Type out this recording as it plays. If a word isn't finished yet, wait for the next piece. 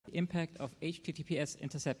Impact of HTTPS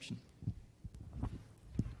interception.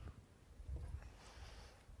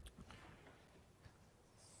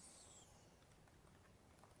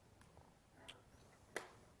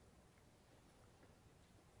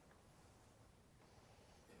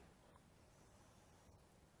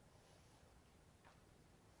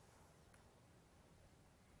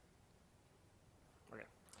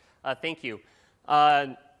 Thank you.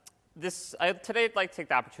 Today I'd like to take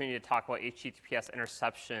the opportunity to talk about HTTPS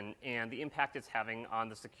interception and the impact it's having on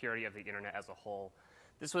the security of the internet as a whole.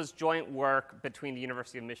 This was joint work between the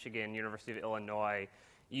University of Michigan, University of Illinois,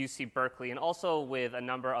 UC Berkeley, and also with a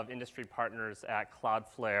number of industry partners at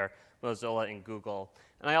Cloudflare, Mozilla, and Google.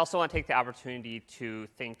 And I also want to take the opportunity to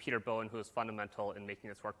thank Peter Bowen, who is fundamental in making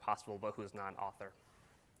this work possible, but who is not an author.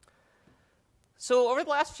 So over the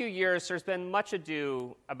last few years, there's been much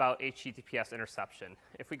ado about HTTPS interception.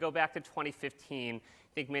 If we go back to 2015, I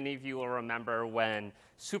think many of you will remember when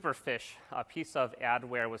Superfish, a piece of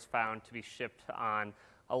adware, was found to be shipped on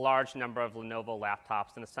a large number of Lenovo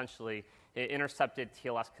laptops, and essentially it intercepted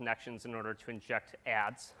TLS connections in order to inject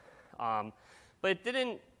ads. But it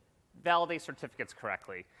didn't validate certificates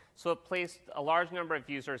correctly. So it placed a large number of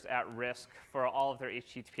users at risk for all of their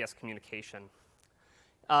HTTPS communication.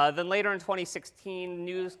 Then later in 2016,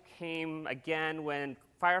 news came again when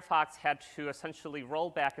Firefox had to essentially roll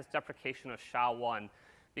back its deprecation of SHA-1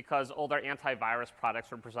 because older antivirus products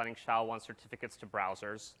were presenting SHA-1 certificates to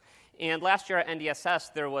browsers. And last year at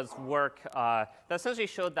NDSS, there was work that essentially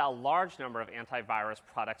showed that a large number of antivirus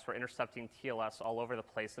products were intercepting TLS all over the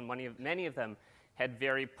place, and many of them had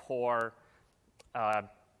very poor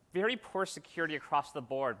security across the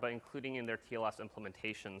board, but including in their TLS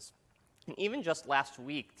implementations. And even just last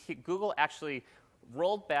week, Google actually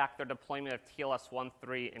rolled back their deployment of TLS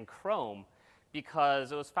 1.3 in Chrome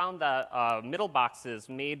because it was found that middleboxes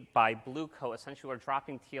made by Bluecoat essentially were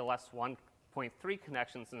dropping TLS 1.3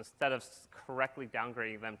 connections instead of correctly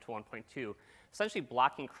downgrading them to 1.2, essentially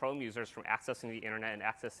blocking Chrome users from accessing the internet and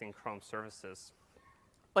accessing Chrome services.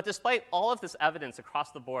 But despite all of this evidence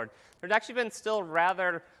across the board, there's actually been still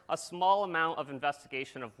rather a small amount of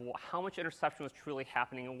investigation of how much interception was truly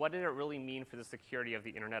happening and what did it really mean for the security of the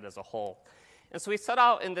internet as a whole. And so we set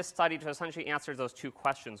out in this study to essentially answer those two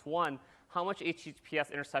questions. One, how much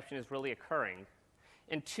HTTPS interception is really occurring?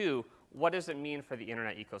 And two, what does it mean for the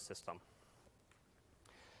internet ecosystem?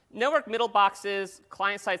 Network middleboxes,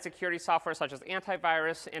 client-side security software such as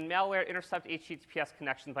antivirus, and malware intercept HTTPS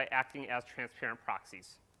connections by acting as transparent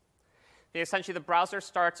proxies. Essentially, the browser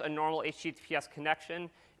starts a normal HTTPS connection,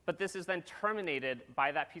 but this is then terminated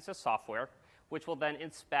by that piece of software, which will then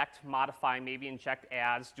inspect, modify, maybe inject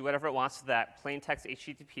ads, do whatever it wants to that plain text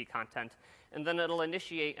HTTP content, and then it'll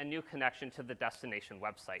initiate a new connection to the destination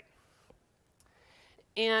website.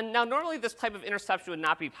 And now, normally, this type of interception would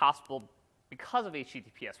not be possible because of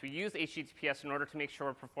HTTPS. We use HTTPS in order to make sure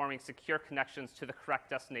we're performing secure connections to the correct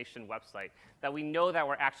destination website, that we know that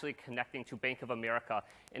we're actually connecting to Bank of America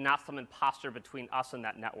and not some imposter between us and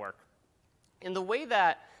that network. And the way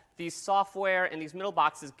that these software and these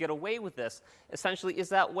middleboxes get away with this, essentially, is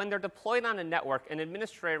that when they're deployed on a network, an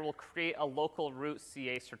administrator will create a local root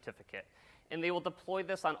CA certificate. And they will deploy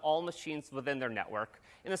this on all machines within their network.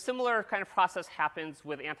 And a similar kind of process happens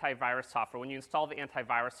with antivirus software. When you install the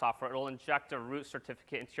antivirus software, it will inject a root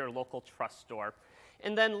certificate into your local trust store.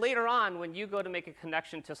 And then later on, when you go to make a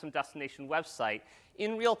connection to some destination website,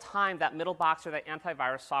 in real time, that middlebox or that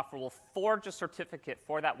antivirus software will forge a certificate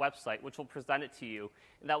for that website, which will present it to you,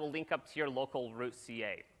 and that will link up to your local root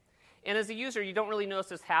CA. And as a user, you don't really notice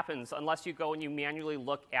this happens unless you go and you manually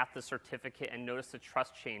look at the certificate and notice the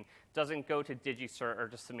trust chain doesn't go to DigiCert or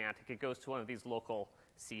to Symantec. It goes to one of these local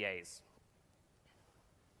CAs.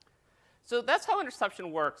 So that's how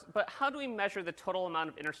interception works. But how do we measure the total amount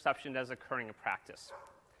of interception that is occurring in practice?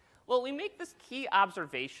 Well, we make this key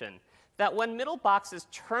observation that when middleboxes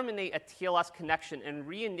terminate a TLS connection and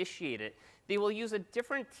reinitiate it, they will use a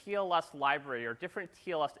different TLS library or different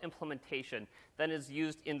TLS implementation than is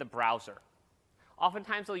used in the browser.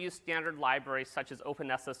 Oftentimes, they'll use standard libraries such as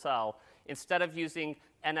OpenSSL instead of using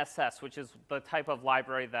NSS, which is the type of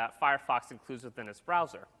library that Firefox includes within its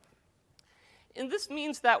browser. And this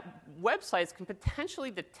means that websites can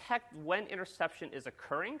potentially detect when interception is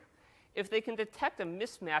occurring if they can detect a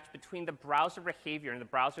mismatch between the browser behavior and the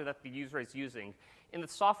browser that the user is using and the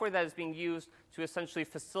software that is being used to essentially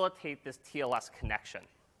facilitate this TLS connection.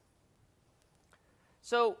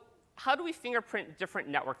 So how do we fingerprint different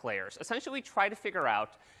network layers? Essentially, we try to figure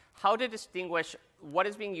out how to distinguish what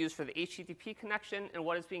is being used for the HTTP connection and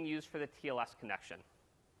what is being used for the TLS connection.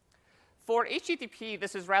 For HTTP,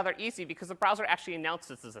 this is rather easy because the browser actually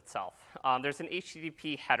announces this itself. There's an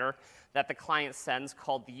HTTP header that the client sends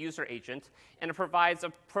called the user agent, and it provides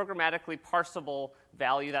a programmatically parsable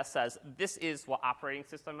value that says, this is what operating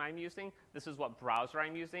system I'm using, this is what browser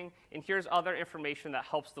I'm using, and here's other information that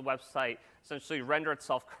helps the website essentially render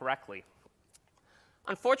itself correctly.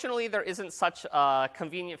 Unfortunately, there isn't such a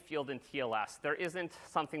convenient field in TLS. There isn't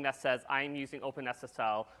something that says, I'm using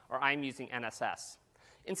OpenSSL or I'm using NSS.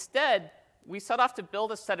 Instead, we set off to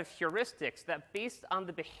build a set of heuristics that, based on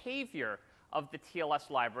the behavior of the TLS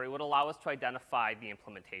library, would allow us to identify the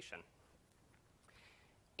implementation.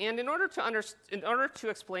 And in order to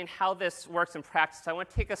explain how this works in practice, I want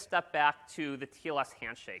to take a step back to the TLS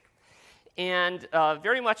handshake. And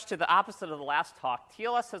very much to the opposite of the last talk,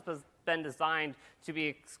 TLS has been designed to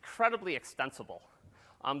be incredibly extensible.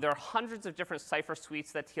 There are hundreds of different cipher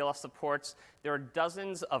suites that TLS supports. There are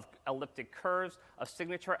dozens of elliptic curves, of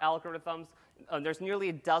signature algorithms. There's nearly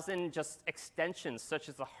a dozen just extensions, such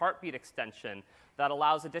as the heartbeat extension, that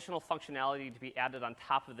allows additional functionality to be added on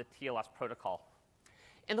top of the TLS protocol.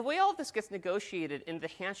 And the way all of this gets negotiated in the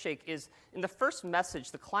handshake is, in the first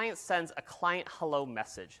message, the client sends a client hello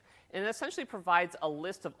message. And it essentially provides a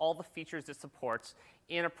list of all the features it supports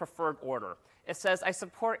in a preferred order. It says, I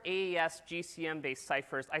support AES GCM-based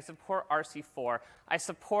ciphers. I support RC4. I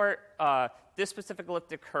support this specific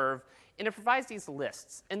elliptic curve. And it provides these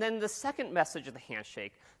lists. And then the second message of the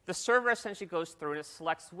handshake, the server essentially goes through and it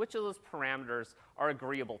selects which of those parameters are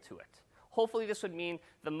agreeable to it. Hopefully, this would mean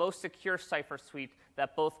the most secure cipher suite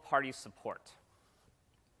that both parties support.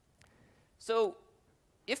 So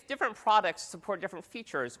if different products support different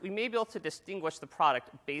features, we may be able to distinguish the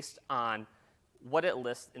product based on what it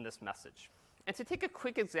lists in this message. And to take a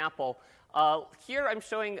quick example, here I'm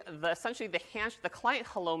showing essentially the client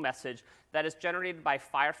hello message that is generated by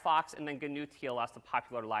Firefox and then GNU TLS, the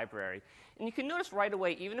popular library. And you can notice right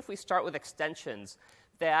away, even if we start with extensions,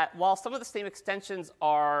 that while some of the same extensions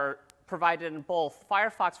are provided in both,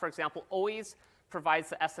 Firefox, for example, always provides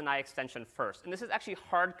the SNI extension first. And this is actually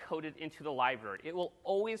hard-coded into the library. It will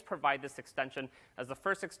always provide this extension as the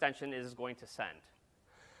first extension it is going to send.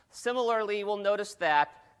 Similarly, we'll notice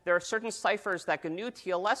that there are certain ciphers that GNU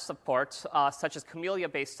TLS supports, such as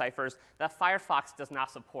Camellia-based ciphers, that Firefox does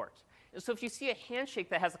not support. And so if you see a handshake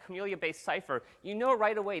that has a Camellia-based cipher, you know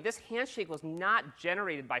right away this handshake was not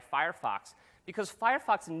generated by Firefox because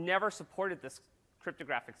Firefox never supported this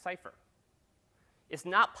cryptographic cipher. It's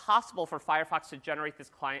not possible for Firefox to generate this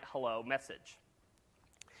client hello message.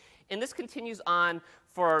 And this continues on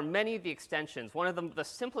for many of the extensions. One of them, the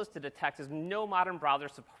simplest to detect, is no modern browser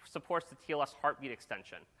supports the TLS heartbeat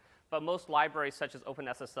extension. But most libraries, such as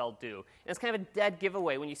OpenSSL, do. And it's kind of a dead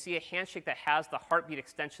giveaway when you see a handshake that has the heartbeat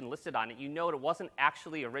extension listed on it. You know it wasn't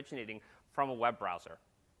actually originating from a web browser.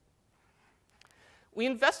 We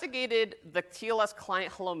investigated the TLS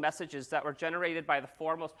client hello messages that were generated by the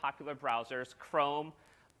four most popular browsers, Chrome,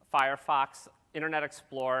 Firefox, Internet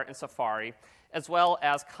Explorer, and Safari, as well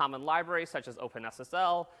as common libraries such as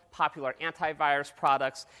OpenSSL, popular antivirus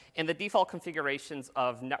products, and the default configurations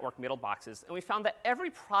of network middleboxes. And we found that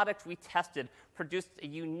every product we tested produced a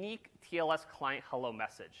unique TLS client hello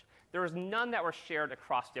message. There was none that were shared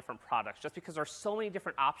across different products, just because there are so many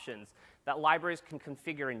different options that libraries can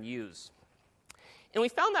configure and use. And we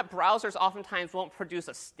found that browsers oftentimes won't produce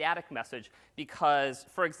a static message because,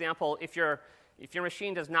 for example, if your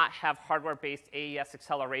machine does not have hardware-based AES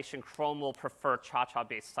acceleration, Chrome will prefer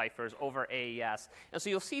Cha-Cha-based ciphers over AES. And so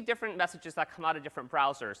you'll see different messages that come out of different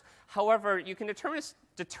browsers. However, you can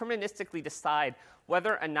deterministically decide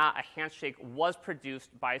whether or not a handshake was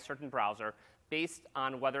produced by a certain browser based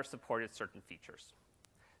on whether it supported certain features.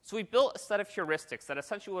 So we built a set of heuristics that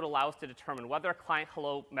essentially would allow us to determine whether a client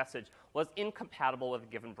hello message was incompatible with a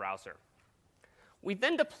given browser. We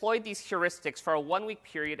then deployed these heuristics for a 1-week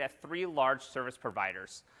period at 3 large service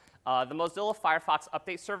providers. The Mozilla Firefox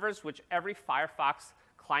update servers, which every Firefox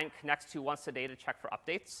client connects to once a day to check for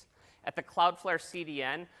updates. At the Cloudflare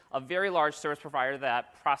CDN, a very large service provider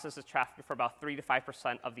that processes traffic for about 3 to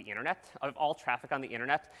 5% of the internet, of all traffic on the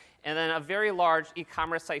internet. And then a very large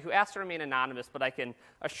e-commerce site who asked to remain anonymous, but I can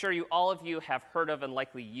assure you all of you have heard of and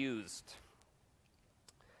likely used.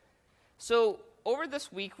 So over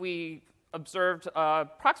this week, we observed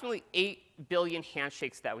approximately 8 billion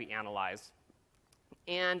handshakes that we analyzed.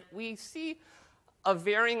 And we see a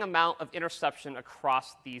varying amount of interception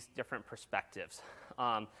across these different perspectives.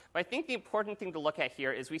 But I think the important thing to look at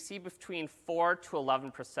here is we see between 4 to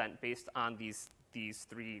 11% based on these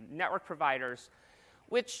 3 network providers,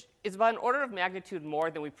 which is about an order of magnitude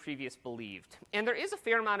more than we previously believed. And there is a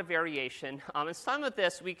fair amount of variation. And some of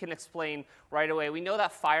this we can explain right away. We know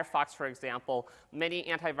that Firefox, for example, many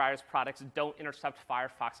antivirus products don't intercept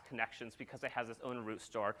Firefox connections because it has its own root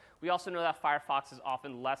store. We also know that Firefox is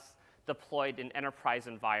often less deployed in enterprise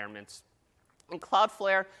environments. In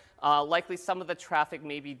Cloudflare, likely some of the traffic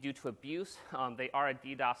may be due to abuse. They are a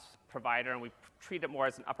DDoS provider, and we treat it more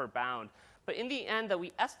as an upper bound. But in the end,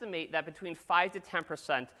 we estimate that between 5 to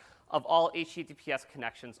 10% of all HTTPS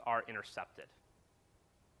connections are intercepted.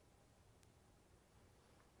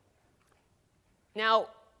 Now,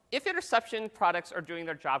 if interception products are doing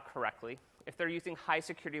their job correctly, if they're using high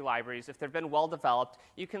security libraries, if they've been well developed,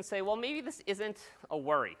 you can say, well, maybe this isn't a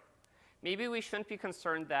worry. Maybe we shouldn't be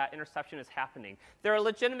concerned that interception is happening. There are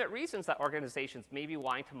legitimate reasons that organizations may be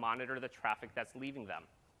wanting to monitor the traffic that's leaving them.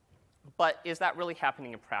 But is that really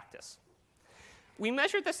happening in practice? We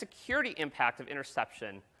measured the security impact of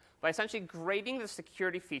interception by essentially grading the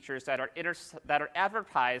security features that are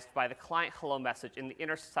advertised by the client hello message in the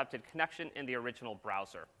intercepted connection in the original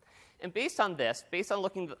browser. And based on this, based on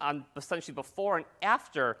looking on essentially before and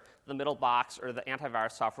after the middlebox or the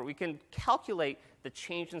antivirus software, we can calculate the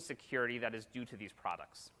change in security that is due to these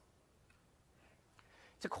products.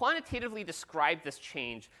 To quantitatively describe this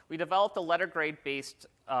change, we developed a letter grade-based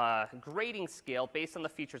grading scale based on the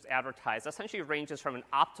features advertised. Essentially ranges from an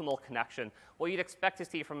optimal connection, what you'd expect to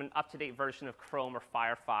see from an up-to-date version of Chrome or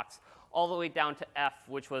Firefox, all the way down to F,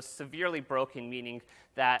 which was severely broken, meaning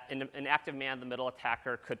that an active man-in-the-middle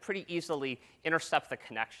attacker could pretty easily intercept the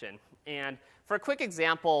connection. And for a quick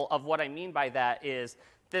example of what I mean by that is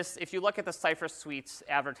this, if you look at the cipher suites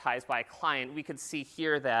advertised by a client, we could see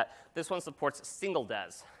here that this one supports single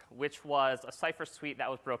des, which was a cipher suite that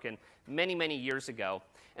was broken many, many years ago.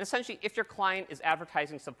 And essentially, if your client is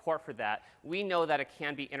advertising support for that, we know that it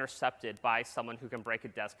can be intercepted by someone who can break a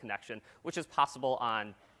des connection, which is possible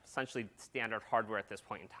on essentially standard hardware at this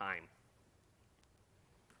point in time.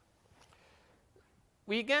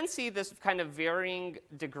 We again see this kind of varying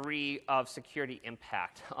degree of security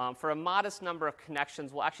impact. For a modest number of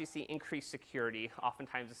connections, we'll actually see increased security.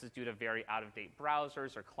 Oftentimes, this is due to very out-of-date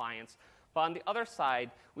browsers or clients. But on the other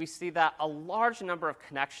side, we see that a large number of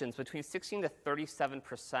connections, between 16 to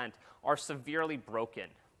 37%, are severely broken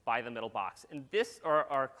by the middlebox, and this are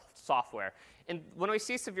our software. And when we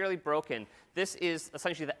see severely broken, this is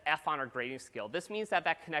essentially the F on our grading scale. This means that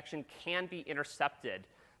that connection can be intercepted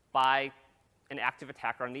by an active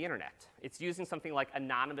attacker on the internet. It's using something like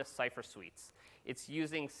anonymous cipher suites. It's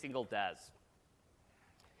using single des.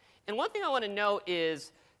 And one thing I want to note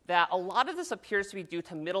is that a lot of this appears to be due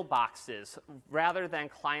to middleboxes rather than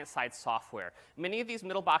client-side software. Many of these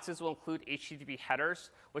middleboxes will include HTTP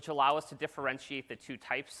headers, which allow us to differentiate the two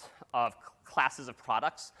types of classes of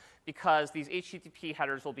products, because these HTTP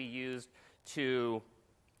headers will be used to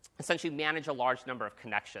essentially manage a large number of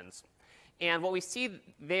connections. And what we see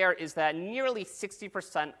there is that nearly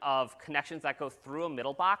 60% of connections that go through a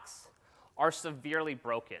middlebox are severely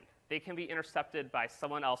broken. They can be intercepted by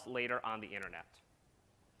someone else later on the internet.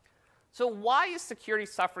 So why is security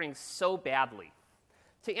suffering so badly?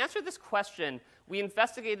 To answer this question, we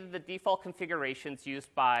investigated the default configurations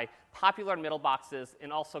used by popular middleboxes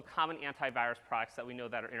and also common antivirus products that we know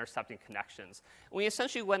that are intercepting connections. And we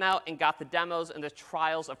essentially went out and got the demos and the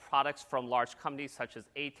trials of products from large companies such as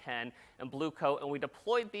A10 and Blue Coat, and we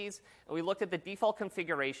deployed these, and we looked at the default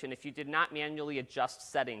configuration. If you did not manually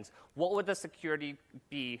adjust settings, what would the security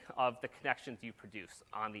be of the connections you produce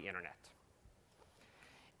on the internet?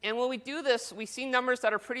 And when we do this, we see numbers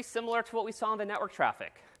that are pretty similar to what we saw in the network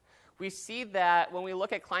traffic. We see that when we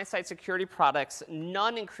look at client-side security products,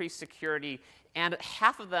 none increase security, and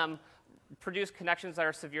half of them produce connections that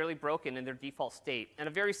are severely broken in their default state. And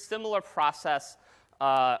a very similar process,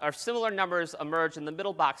 or similar numbers emerge in the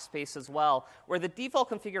middlebox space as well, where the default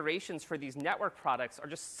configurations for these network products are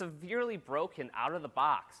just severely broken out of the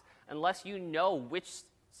box, unless you know which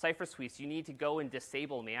cipher suites you need to go and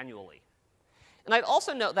disable manually. And I'd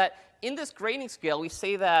also note that in this grading scale, we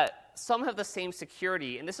say that some have the same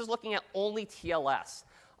security, and this is looking at only TLS.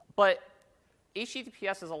 But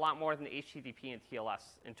HTTPS is a lot more than HTTP and TLS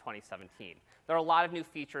in 2017. There are a lot of new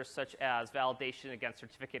features, such as validation against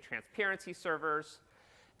certificate transparency servers,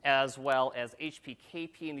 as well as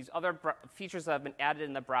HPKP, and these other features that have been added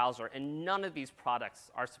in the browser, and none of these products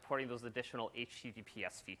are supporting those additional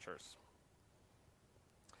HTTPS features.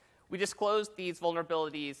 We disclosed these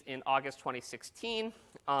vulnerabilities in August 2016.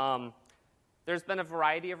 There's been a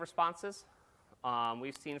variety of responses.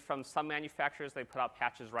 We've seen from some manufacturers, they put out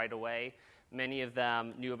patches right away. Many of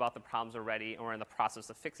them knew about the problems already and were in the process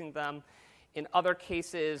of fixing them. In other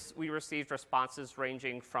cases, we received responses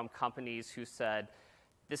ranging from companies who said,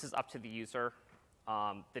 this is up to the user.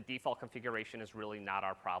 The default configuration is really not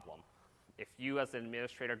our problem. If you as an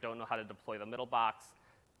administrator don't know how to deploy the middle box,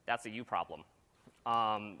 that's a you problem,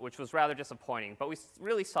 which was rather disappointing. But we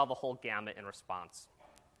really saw the whole gamut in response.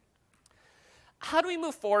 How do we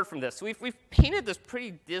move forward from this? We've painted this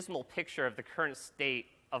pretty dismal picture of the current state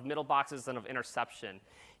of middle boxes and of interception.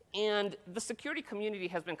 And the security community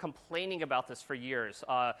has been complaining about this for years.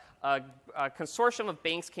 A consortium of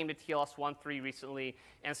banks came to TLS 1.3 recently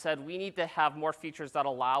and said, we need to have more features that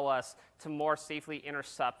allow us to more safely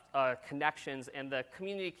intercept connections. And the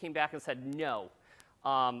community came back and said, no.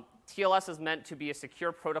 TLS is meant to be a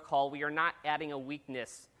secure protocol. We are not adding a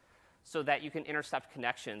weakness so that you can intercept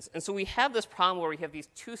connections. And so we have this problem where we have these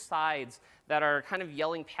two sides that are kind of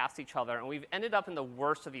yelling past each other, and we've ended up in the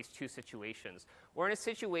worst of these two situations. We're in a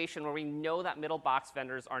situation where we know that middle box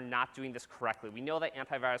vendors are not doing this correctly. We know that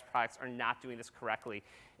antivirus products are not doing this correctly.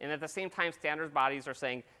 And at the same time, standards bodies are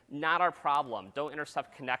saying, not our problem, don't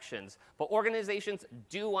intercept connections. But organizations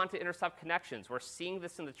do want to intercept connections. We're seeing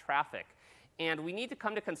this in the traffic. And we need to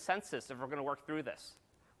come to consensus if we're going to work through this.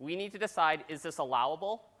 We need to decide, is this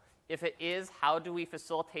allowable? If it is, how do we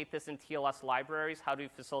facilitate this in TLS libraries? How do we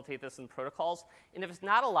facilitate this in protocols? And if it's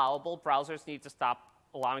not allowable, browsers need to stop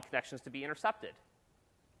allowing connections to be intercepted.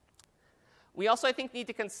 We also, I think, need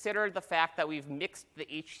to consider the fact that we've mixed the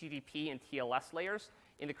HTTP and TLS layers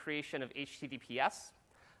in the creation of HTTPS.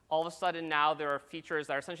 All of a sudden now there are features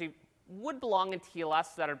that are essentially would belong in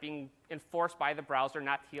TLS that are being enforced by the browser,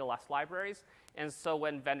 not TLS libraries. And so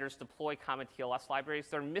when vendors deploy common TLS libraries,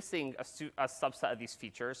 they're missing a subset of these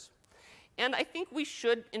features. And I think we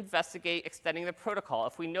should investigate extending the protocol.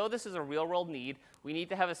 If we know this is a real-world need, we need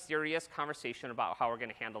to have a serious conversation about how we're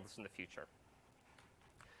going to handle this in the future.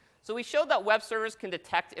 So we showed that web servers can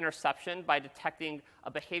detect interception by detecting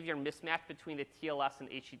a behavior mismatch between the TLS and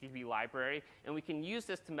HTTP library, and we can use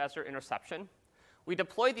this to measure interception. We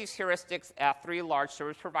deployed these heuristics at 3 large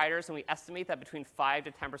service providers, and we estimate that between 5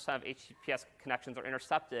 to 10% of HTTPS connections are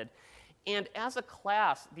intercepted. And as a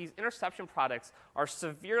class, these interception products are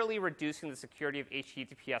severely reducing the security of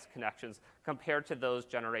HTTPS connections compared to those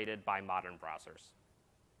generated by modern browsers.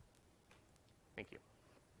 Thank you.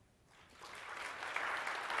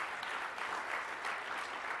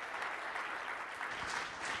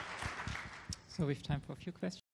 So we have time for a few questions.